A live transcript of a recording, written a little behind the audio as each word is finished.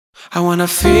I wanna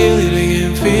feel it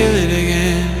again, feel it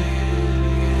again.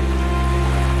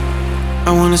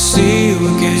 I wanna see you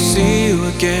again, see you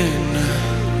again.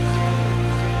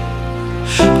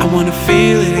 I wanna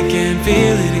feel it again,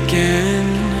 feel it again.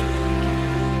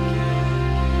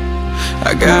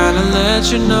 I gotta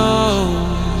let you know,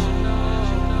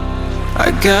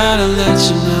 I gotta let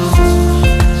you know.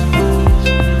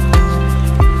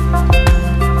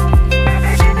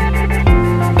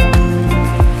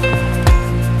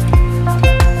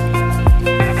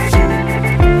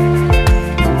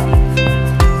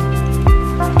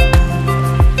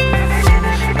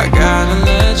 Gotta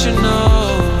let you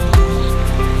know.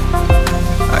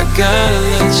 I gotta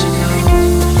let you know,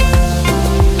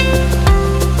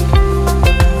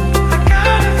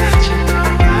 gotta let you know,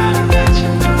 gotta let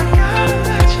you know, gotta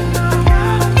let you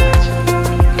know.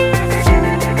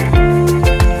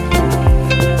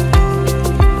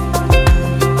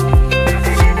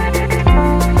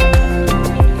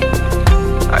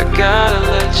 I gotta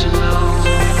let you know.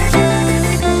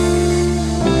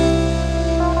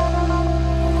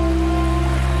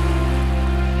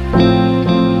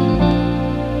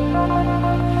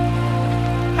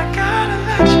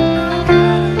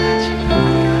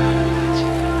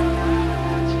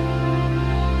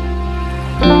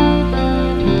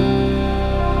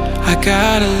 I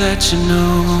gotta let you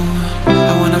know. I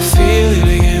wanna feel it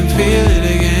again, feel it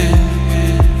again.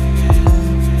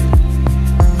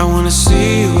 I wanna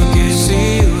see you again,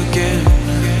 see you again.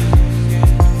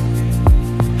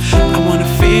 I wanna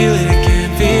feel it again,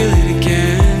 feel it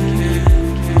again.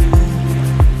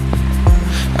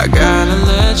 I gotta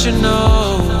let you know,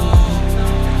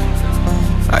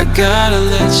 I gotta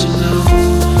let you know.